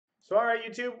So all right,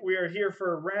 YouTube, we are here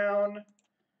for round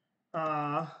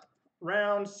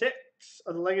 6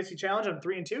 of the Legacy Challenge. I'm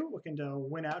 3-2, looking to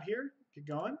win out here. Get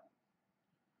going.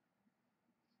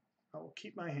 I will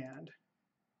keep my hand.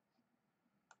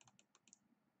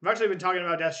 I've actually been talking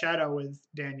about Death Shadow with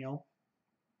Daniel.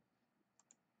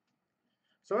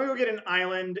 So I'm gonna go get an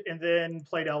island and then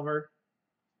play Delver.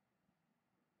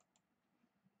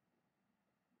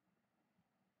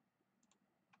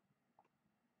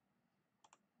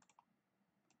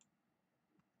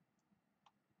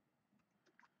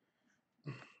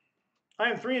 I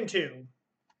am 3-2.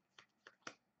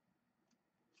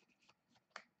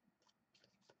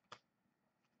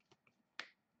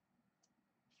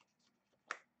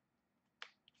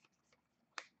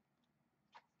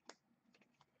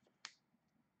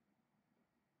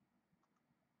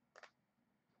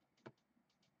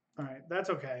 All right,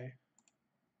 that's okay.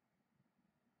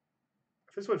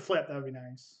 If this would flip, that would be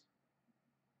nice.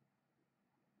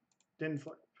 Didn't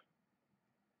flip.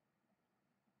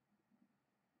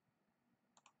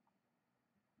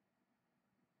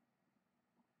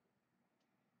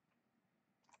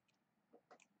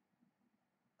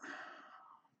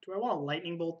 Do I want to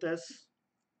lightning bolt this?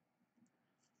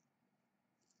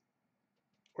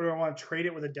 Or do I want to trade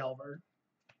it with a Delver?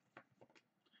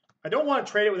 I don't want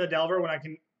to trade it with a Delver when I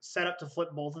can set up to flip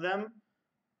both of them.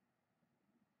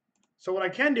 So what I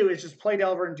can do is just play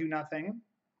Delver and do nothing.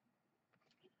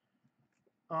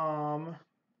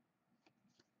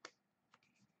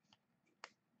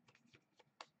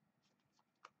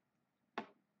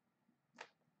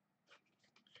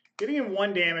 Giving him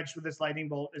 1 damage with this lightning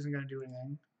bolt isn't going to do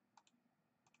anything.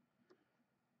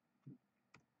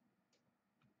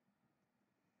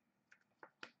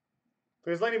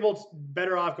 Because lightning bolt's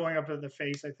better off going up to the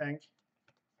face, I think.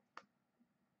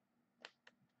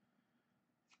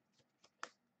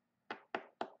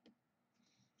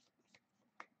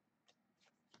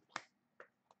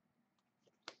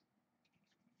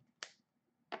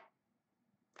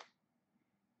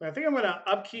 But I think I'm going to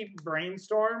upkeep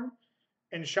Brainstorm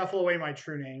and shuffle away my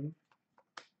True Name.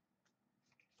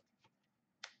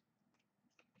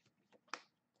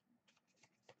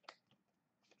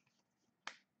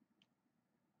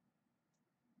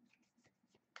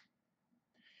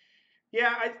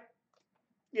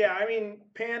 Yeah, I mean,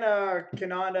 Pana,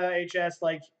 Kananda, HS,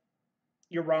 like,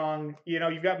 you're wrong. You know,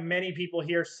 you've got many people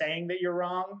here saying that you're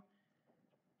wrong.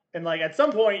 And, like, at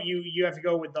some point, you have to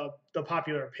go with the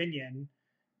popular opinion,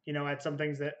 you know, at some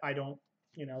things that I don't,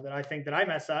 you know, that I think that I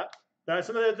mess up.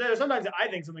 Sometimes I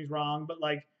think something's wrong, but,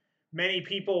 like, many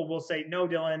people will say, no,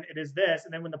 Dylan, it is this.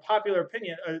 And then when the popular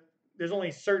opinion, there's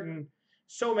only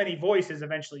so many voices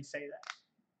eventually say that.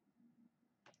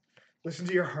 Listen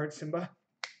to your heart, Simba.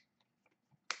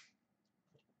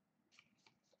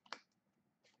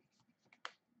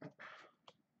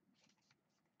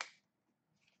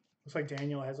 Looks like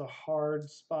Daniel has a hard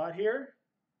spot here.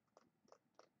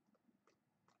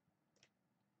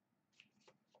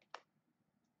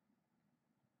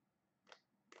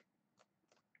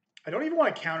 I don't even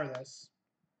want to counter this.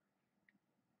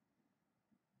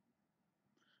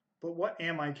 But what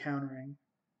am I countering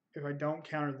if I don't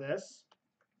counter this?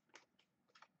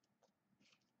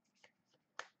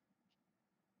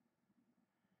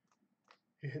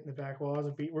 You're hitting the back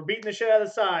walls. We're beating the shit out of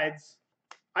the sides.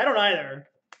 I don't either.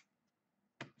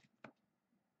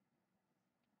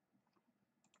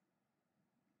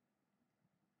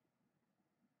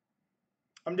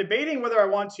 I'm debating whether I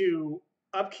want to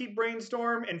upkeep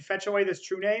Brainstorm and fetch away this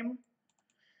True Name,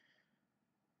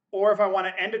 or if I want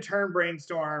to end a turn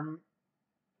Brainstorm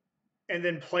and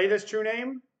then play this True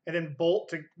Name and then bolt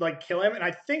to like kill him. And I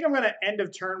think I'm going to end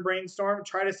of turn Brainstorm,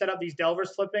 try to set up these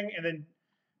Delvers flipping, and then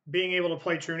being able to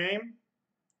play True Name.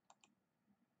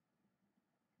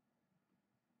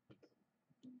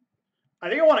 I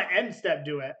think I want to end step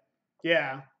do it.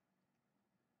 Yeah.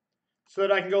 So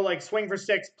that I can go like swing for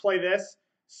 6, play this,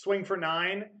 swing for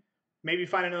 9, maybe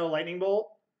find another lightning bolt.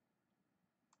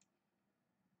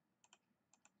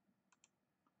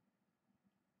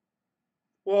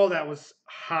 Whoa, that was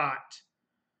hot.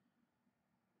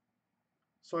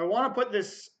 So I want to put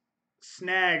this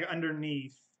snag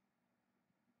underneath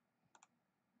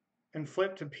and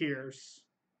flip to Pierce.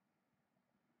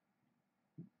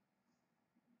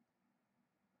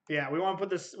 Yeah, we want to put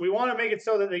this, we want to make it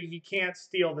so that he can't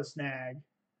steal the snag.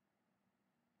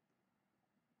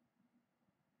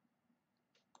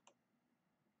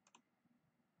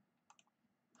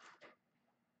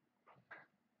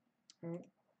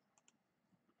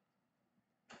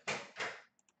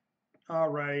 All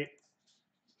right.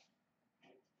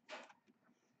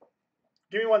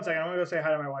 Give me 1 second. I'm going to go say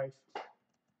hi to my wife.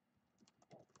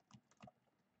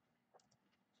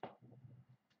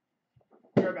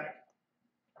 Be right back.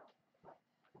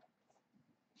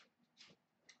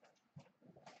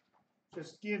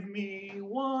 Just give me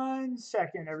 1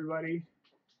 second, everybody.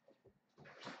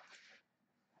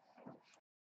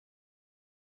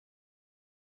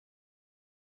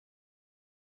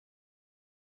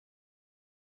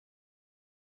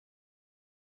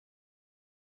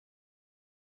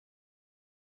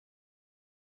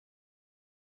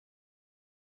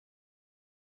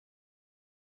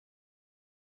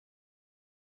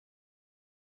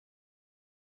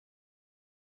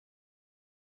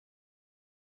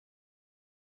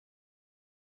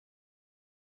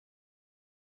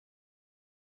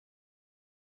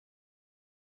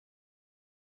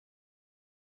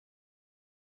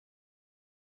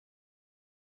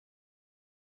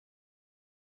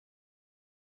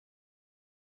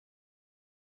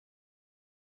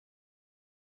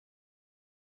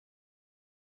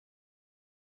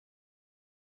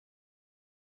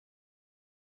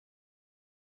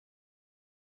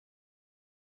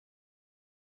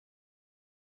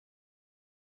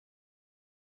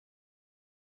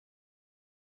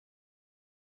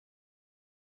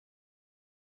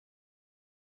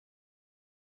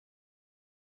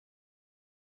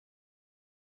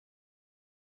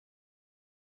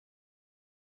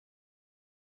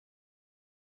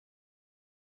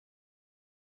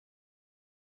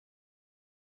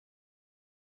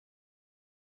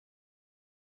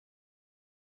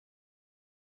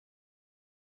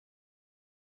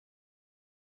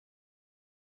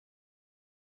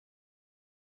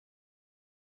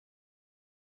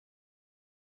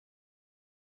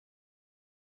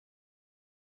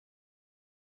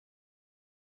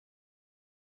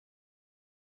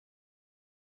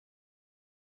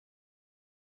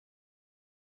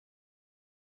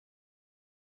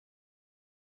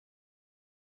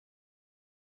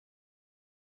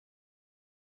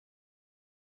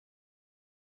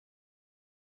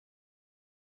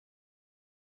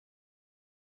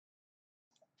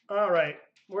 All right,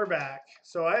 we're back.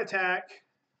 So I attack,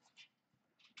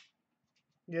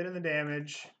 get in the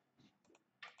damage,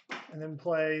 and then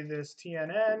play this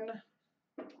TNN,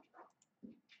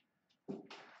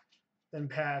 then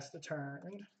pass the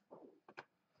turn.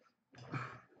 I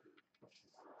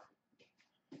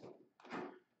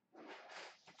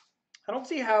don't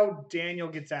see how Daniel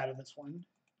gets out of this one.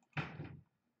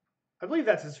 I believe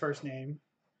that's his first name.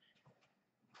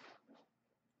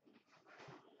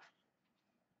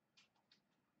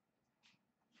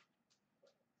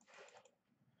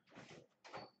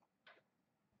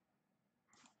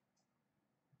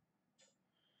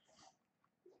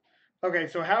 Okay,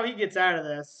 so how he gets out of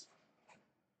this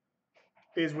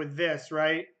is with this,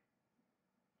 right?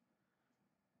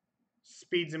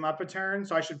 Speeds him up a turn.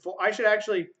 So I should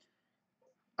actually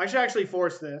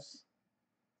force this,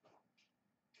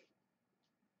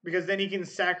 because then he can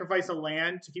sacrifice a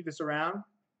land to keep this around.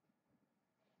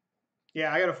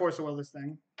 Yeah, I gotta force a will this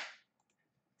thing.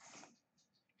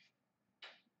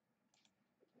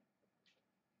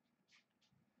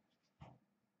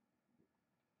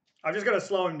 I'm just gonna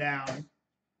slow him down.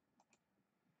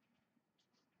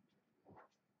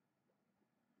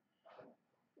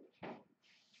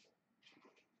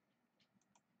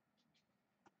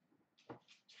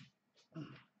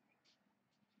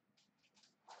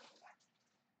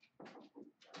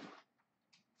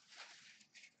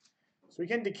 So we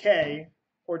can decay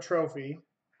or trophy.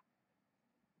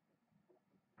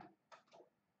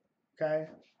 Okay.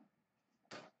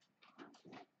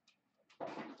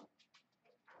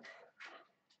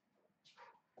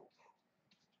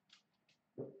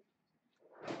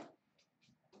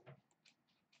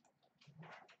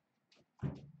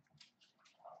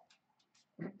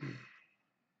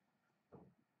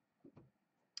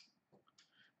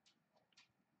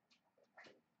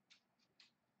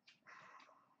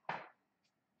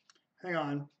 Hang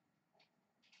on.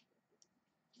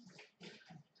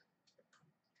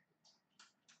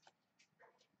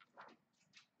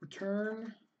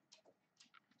 Return.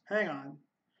 Hang on.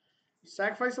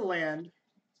 Sacrifice a land.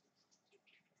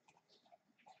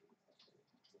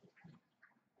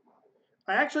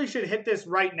 I actually should hit this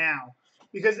right now,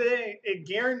 because it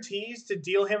guarantees to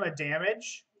deal him a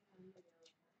damage.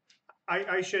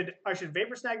 I should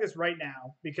Vapor Snag this right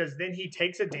now, because then he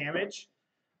takes a damage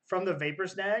from the Vapor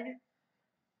Snag,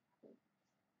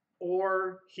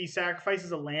 or he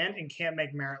sacrifices a land and can't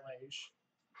make Merit Lage.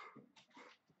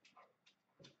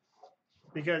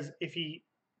 Because if he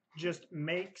just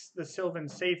makes the Sylvan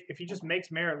safe, if he just makes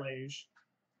Merit Lage,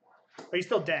 but he's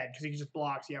still dead because he just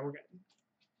blocks. Yeah, we're good.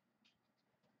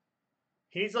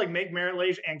 He needs to like make Merit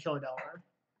Lage and kill a Delver.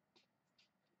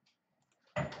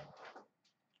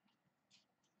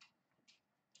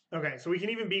 Okay, so we can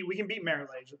beat Merit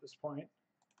Lage at this point.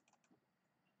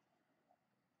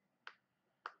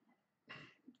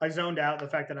 I zoned out the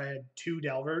fact that I had 2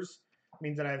 Delvers.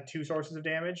 Means that I have 2 sources of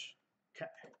damage. Okay.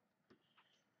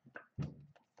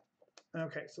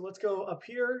 Okay, so let's go up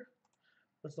here.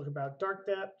 Let's look about Dark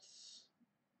Depths.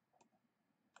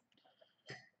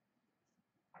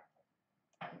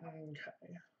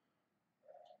 Okay.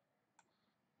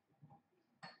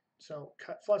 So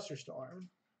cut Flusterstorm.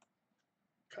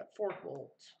 Cut Fork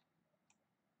Bolt.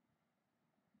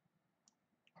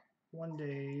 1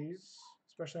 days,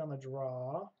 especially on the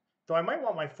draw. Though I might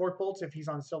want my Fork Bolts if he's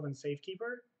on Sylvan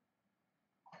Safekeeper.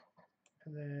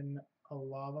 And then a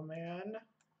Lava Man.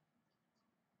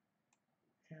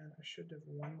 And I should have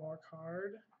 1 more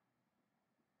card.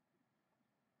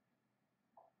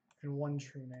 And 1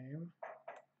 True Name.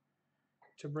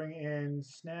 To bring in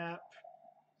Snap,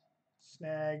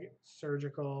 Snag,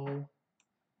 Surgical.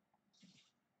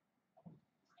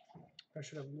 I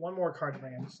should have 1 more card to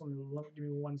bring in. Just give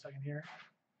me 1 second here.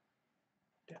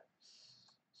 Depths,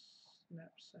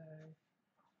 Snap, Snag.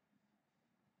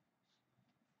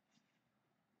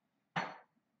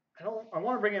 I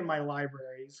want to bring in my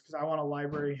libraries because I want to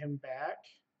library him back.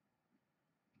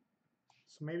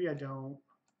 So maybe I don't.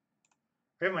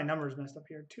 I have my numbers messed up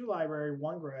here. 2 library,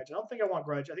 1 grudge. I don't think I want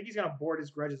grudge. I think he's going to board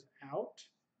his grudges out.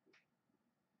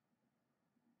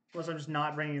 Unless I'm just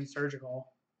not bringing in surgical.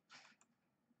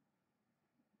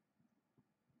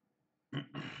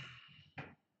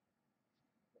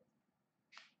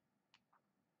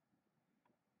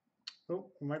 Oh,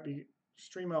 it might be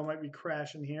Streamo might be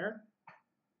crashing here.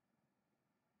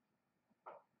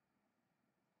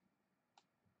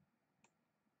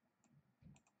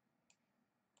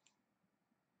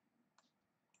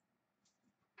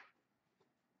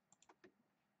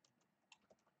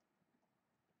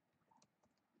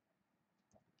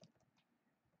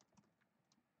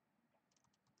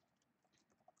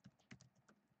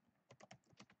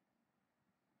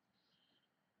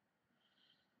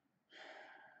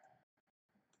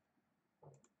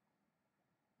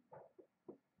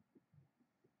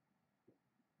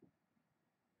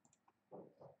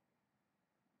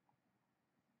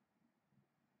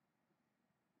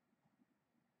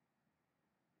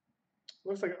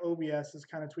 Looks like OBS is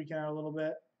kind of tweaking out a little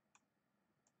bit.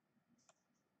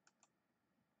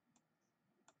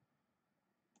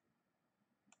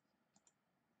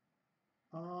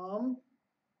 I'm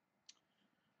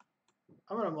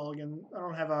gonna mulligan. I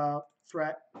don't have a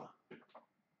threat.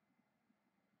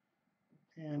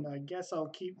 And I guess I'll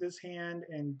keep this hand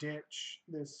and ditch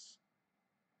this.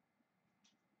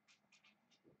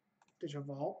 Ditch a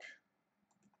Valk.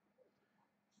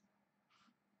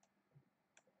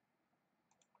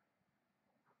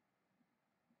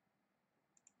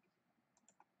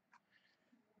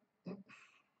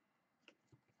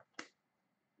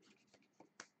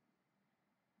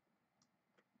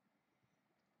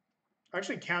 I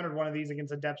actually countered one of these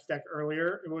against a Depths deck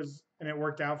earlier. And it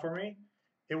worked out for me.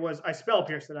 I spell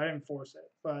pierced it. I didn't force it,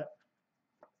 but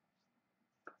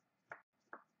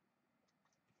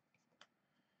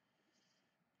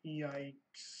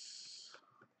yikes.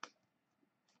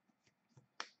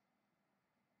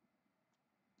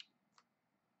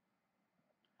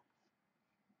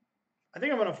 I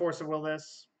think I'm gonna force a will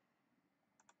this.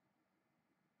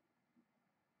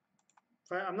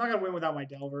 I'm not gonna win without my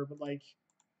Delver, but like,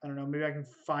 I don't know, maybe I can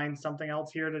find something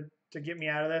else here to get me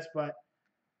out of this, but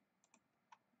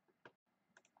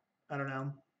I don't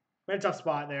know. I'm in a tough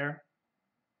spot there.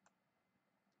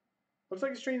 Looks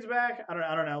like the stream's back. I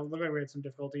don't know. Looks like we had some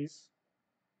difficulties.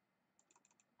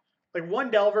 Like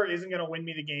 1 Delver isn't gonna win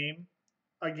me the game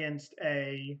against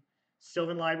a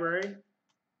Sylvan library.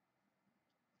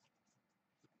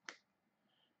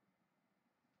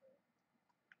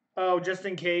 Oh, just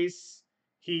in case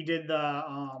he did the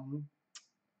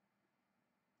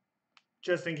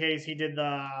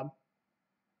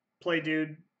play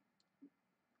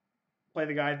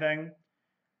the guy thing.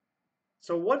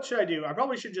 So what should I do? I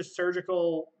probably should just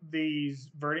surgical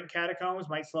these Verdant Catacombs.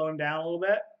 Might slow him down a little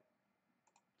bit.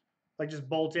 Like just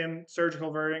bolt him,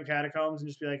 surgical Verdant Catacombs, and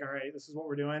just be like, all right, this is what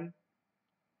we're doing.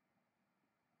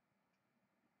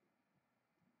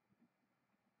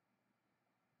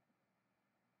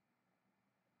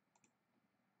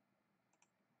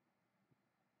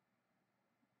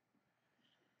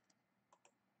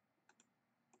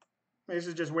 This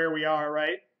is just where we are,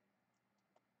 right?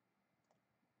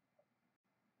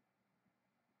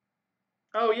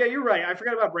 Oh yeah, you're right. I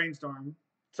forgot about Brainstorm.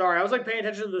 Sorry, I was like paying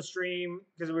attention to the stream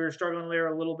because we were struggling there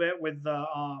a little bit with the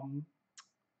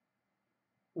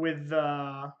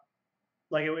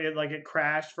like it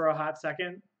crashed for a hot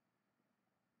second.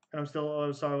 And I'm still,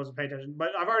 oh, sorry, I wasn't paying attention. But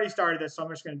I've already started this, so I'm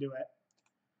just going to do it.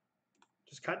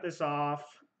 Just cut this off.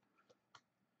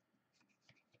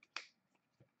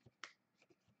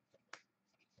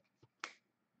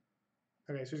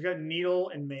 Okay, so he's got Needle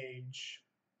and Mage.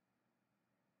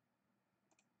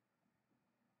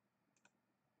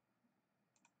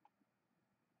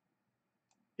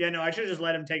 Yeah, no, I should have just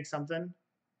let him take something.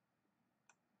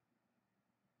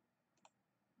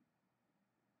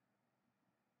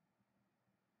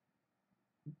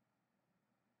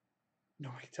 No,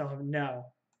 I tell him no.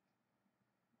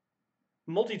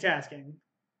 Multitasking.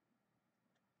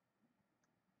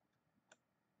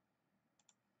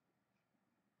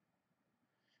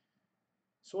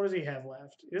 So what does he have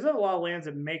left? He doesn't have a lot of lands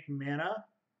that make mana.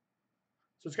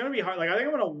 So it's going to be hard. Like, I think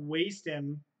I'm going to waste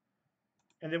him.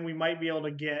 And then we might be able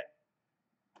to get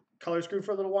Color Screw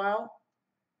for a little while.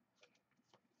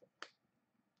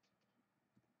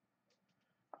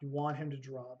 You want him to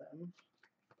draw them.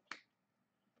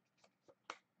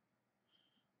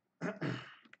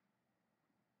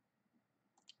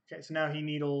 Okay, so now he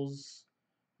needles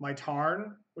my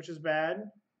Tarn, which is bad.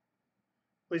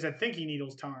 At least I think he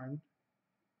needles Tarn.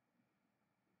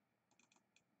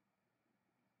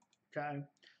 Okay,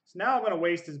 so now I'm going to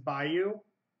waste his Bayou.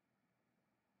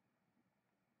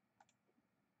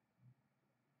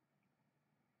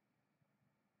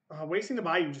 Wasting the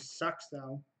Bayou just sucks,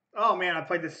 though. Oh, man, I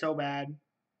played this so bad.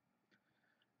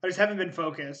 I just haven't been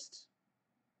focused.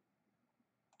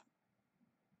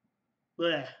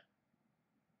 Blech.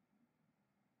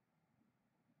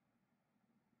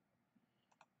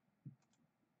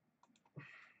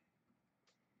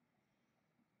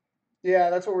 Yeah,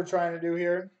 that's what we're trying to do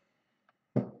here.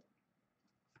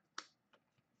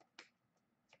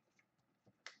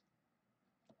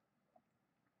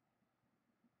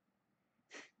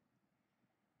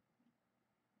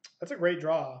 That's a great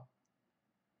draw.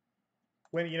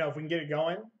 When, you know, if we can get it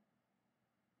going.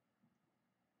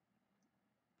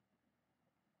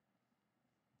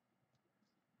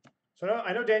 So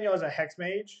I know Daniel has a Hex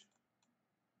Mage.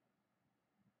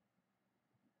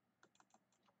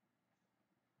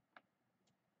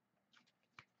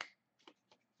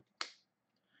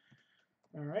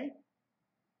 All right.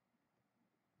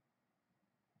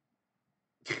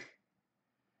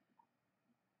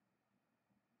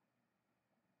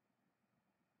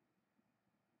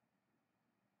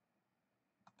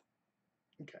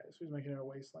 Okay, so he's making it a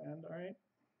wasteland. All right.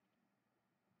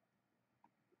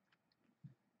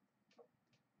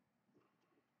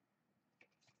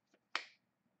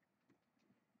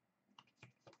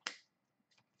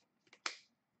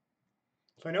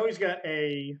 So I know he's got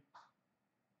a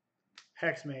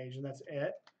Hex Mage, and that's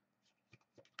it.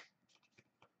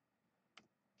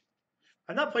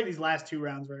 I've not played these last two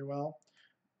rounds very well.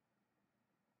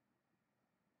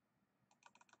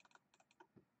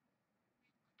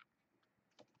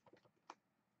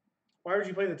 Why would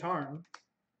you play the Tarn?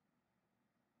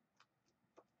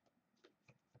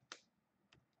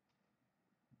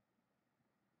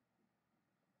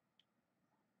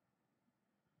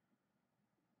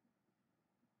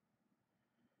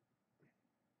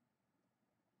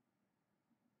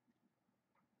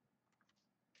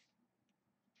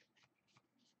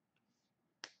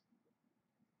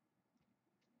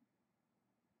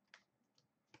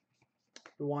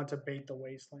 We want to bait the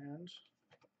wasteland.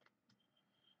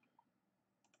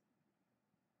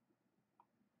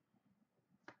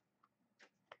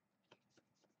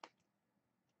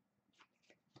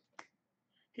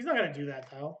 He's not going to do that,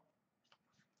 though.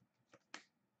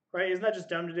 Right? Isn't that just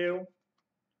dumb to do?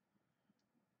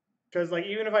 Because, like,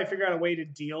 even if I figure out a way to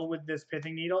deal with this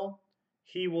Pithing Needle,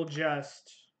 he will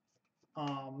just...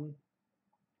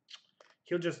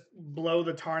 he'll just blow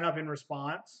the Tarn up in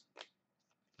response.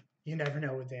 You never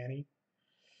know with Danny.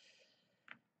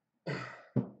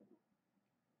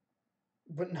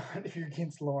 But not if you're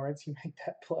against Lawrence, you make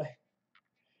that play.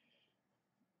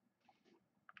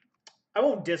 I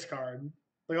won't discard.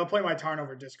 Like, I'll play my Tarn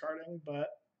over discarding, but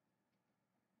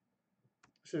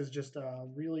this is just a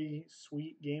really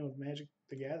sweet game of Magic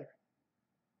the Gathering.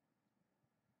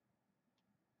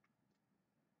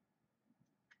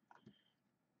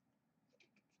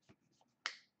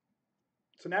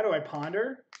 So now do I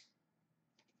ponder?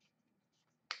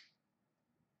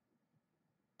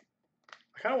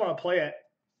 I kind of want to play it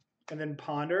and then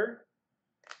ponder.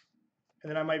 And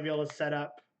then I might be able to set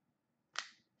up.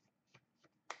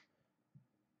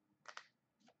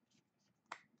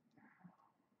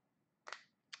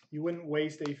 You wouldn't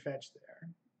waste a fetch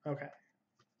there. Okay.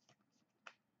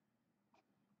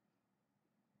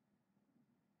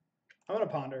 I'm going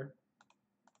to ponder.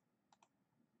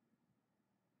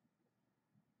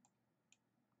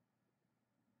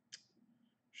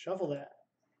 Shuffle that.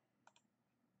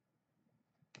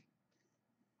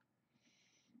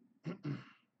 If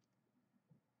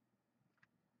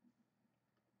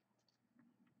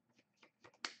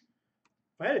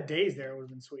I had a daze there, it would have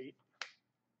been sweet.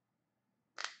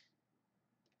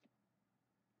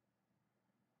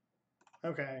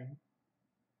 Okay.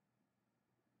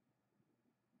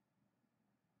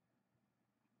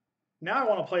 Now I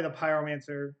want to play the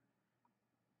Pyromancer.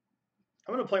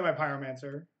 I'm going to play my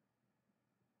Pyromancer.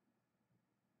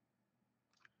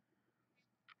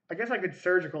 I guess I could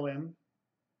Surgical him.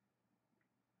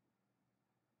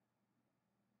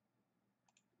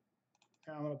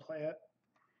 Now I'm going to play it.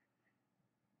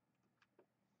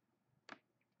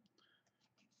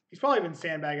 He's probably been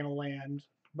sandbagging a land,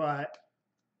 but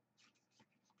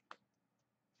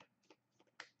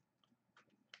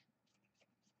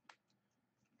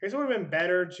I guess it would have been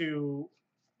better to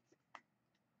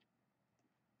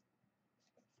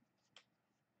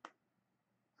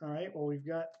all right, well, we've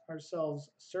got ourselves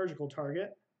Surgical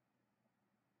target.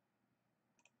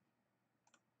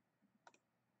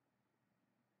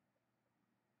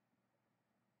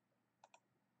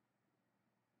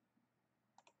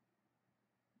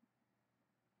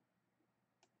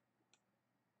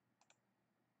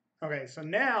 Okay, so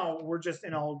now we're just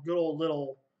in a good old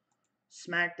little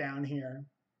smackdown here.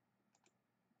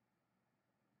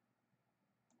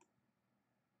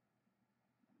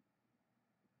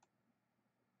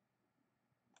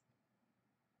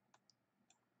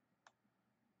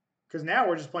 Because now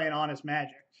we're just playing Honest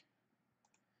Magic.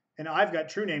 And I've got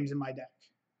True Names in my deck.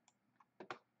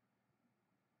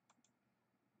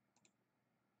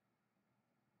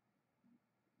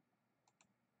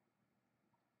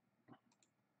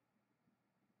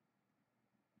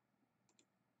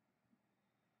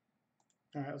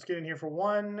 All right, let's get in here for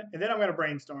one. And then I'm going to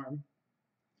Brainstorm.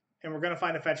 And we're going to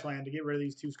find a fetch land to get rid of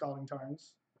these two Scalding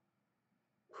Tarns.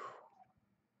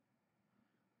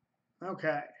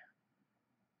 Okay.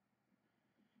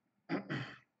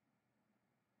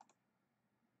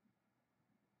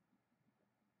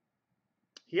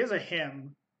 He has a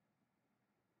Hymn.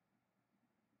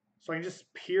 So I can just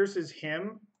pierce his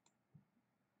Hymn.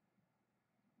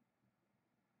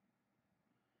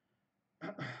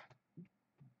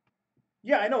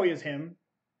 Yeah, I know he has Hymn.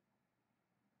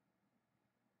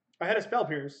 I had a Spell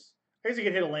Pierce. I guess he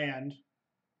could hit a land.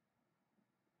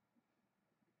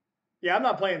 Yeah, I'm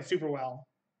not playing super well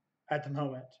at the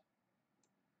moment.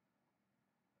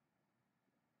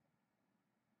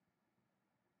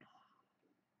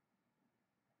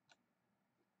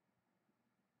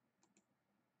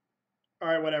 All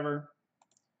right, whatever.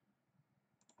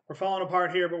 We're falling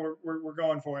apart here, but we're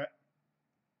going for it.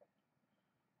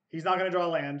 He's not going to draw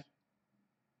land.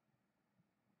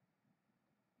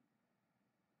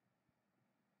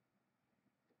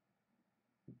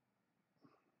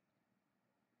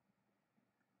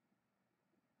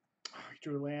 Oh, he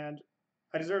drew land.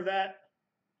 I deserve that.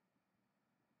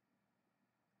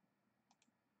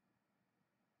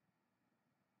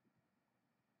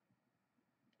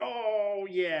 Oh,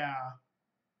 yeah.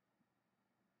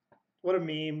 What a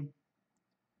meme.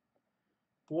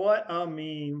 What a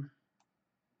meme.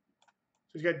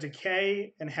 So he's got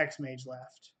Decay and Hexmage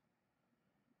left.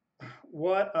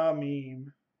 What a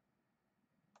meme.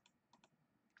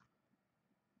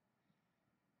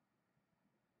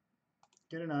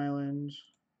 Get an island.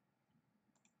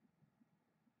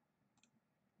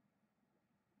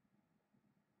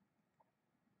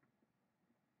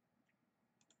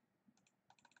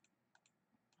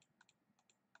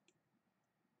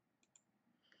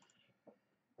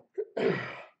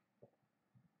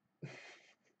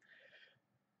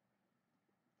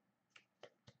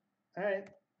 All right.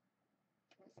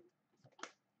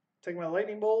 Take my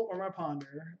Lightning Bolt or my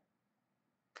Ponder.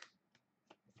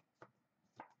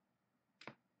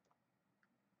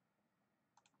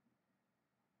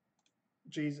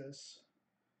 Jesus.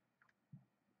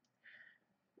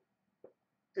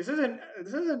 This isn't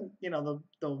you know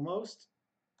the most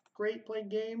great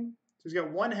played game. So he's got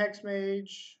one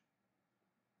Hexmage.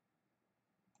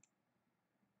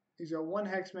 He's got one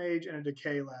Hexmage and a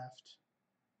Decay left.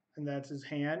 And that's his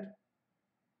hand.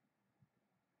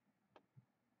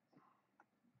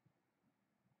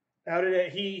 How did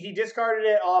it? He discarded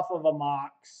it off of a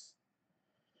Mox.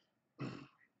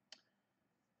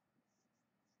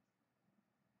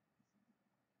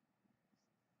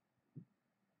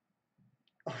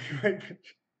 Oh, you're right.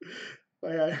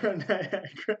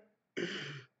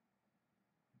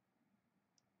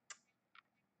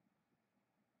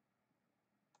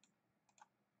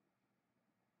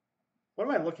 What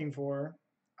am I looking for?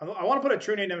 I want to put a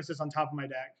True Name Nemesis on top of my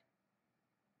deck.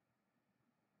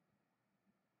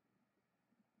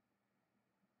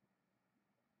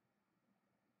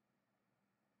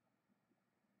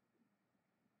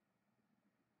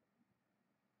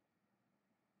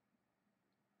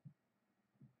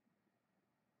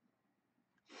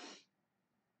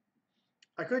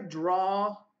 I could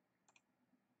draw.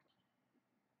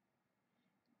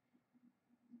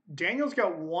 Daniel's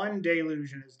got one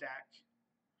Deluge in his deck.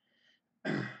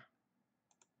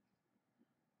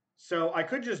 So I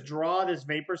could just draw this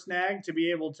Vapor Snag to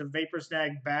be able to Vapor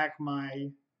Snag back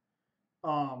my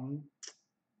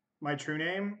my True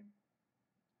Name,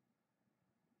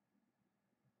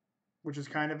 which is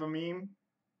kind of a meme.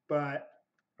 But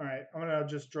all right, I'm gonna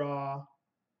just draw.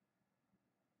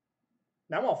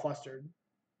 Now I'm all flustered.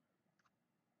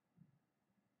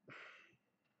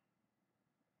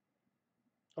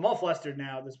 I'm all flustered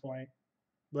now at this point.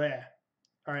 Bleh.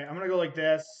 All right, I'm gonna go like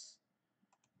this,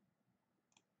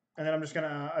 and then I'm just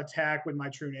gonna attack with my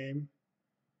True Name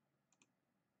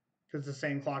because it's the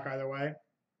same clock either way.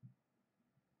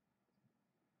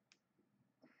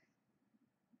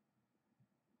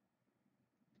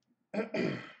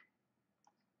 This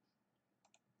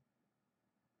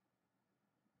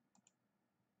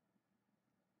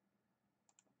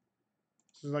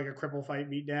is like a cripple fight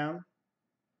beatdown.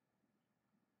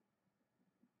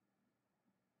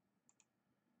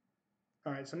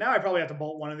 All right, so now I probably have to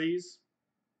bolt one of these.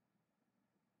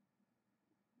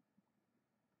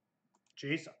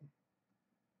 Jason.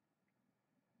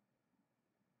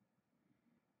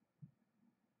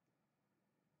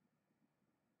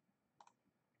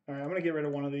 All right, I'm gonna get rid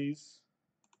of one of these.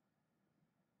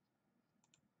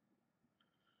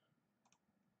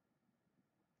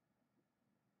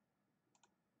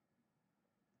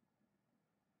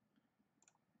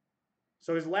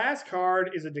 So his last card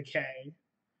is a Decay.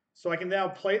 So I can now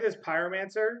play this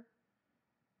Pyromancer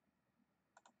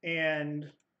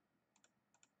and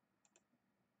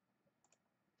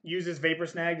use this Vapor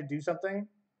Snag to do something.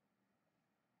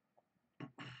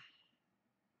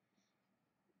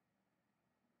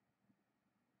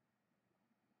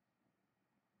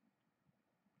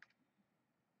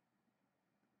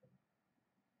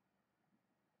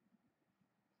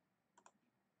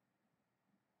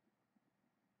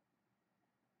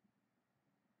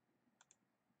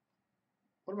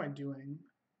 What am I doing?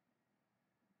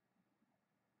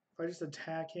 If I just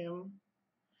attack him.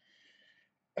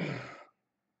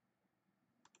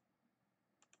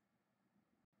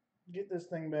 Get this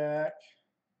thing back.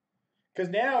 Because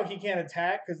now he can't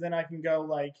attack, because then I can go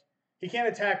like, he can't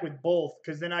attack with both,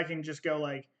 because then I can just go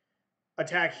like,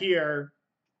 attack here,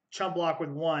 chump block with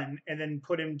one, and then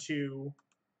put him to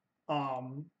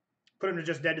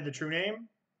just dead to the True Name.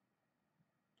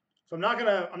 So I'm not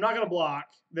gonna block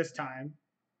this time.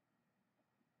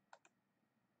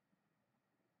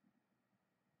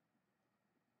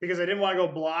 Because I didn't want to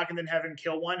go block and then have him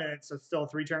kill one, and it's still a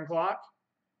 3-turn clock.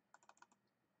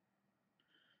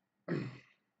 I'm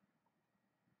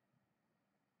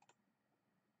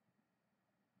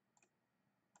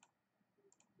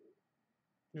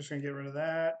just going to get rid of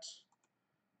that.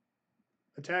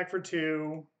 Attack for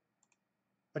 2.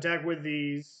 Attack with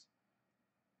these.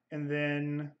 And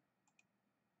then,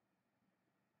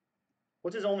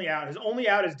 what's his only out? His only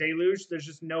out is Deluge. There's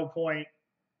just no point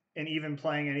in even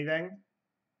playing anything.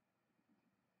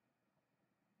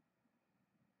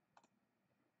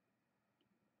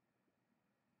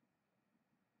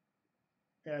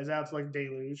 Yeah, his out's like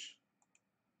Deluge.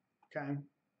 Okay.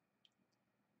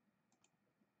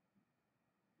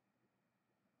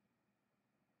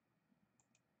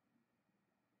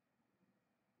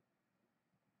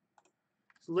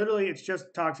 So literally, it's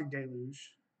just Toxic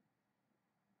Deluge.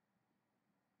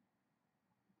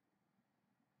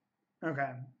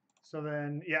 Okay. So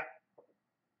then, yeah.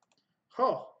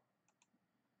 Oh.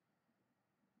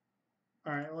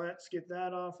 All right, let's get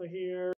that off of here.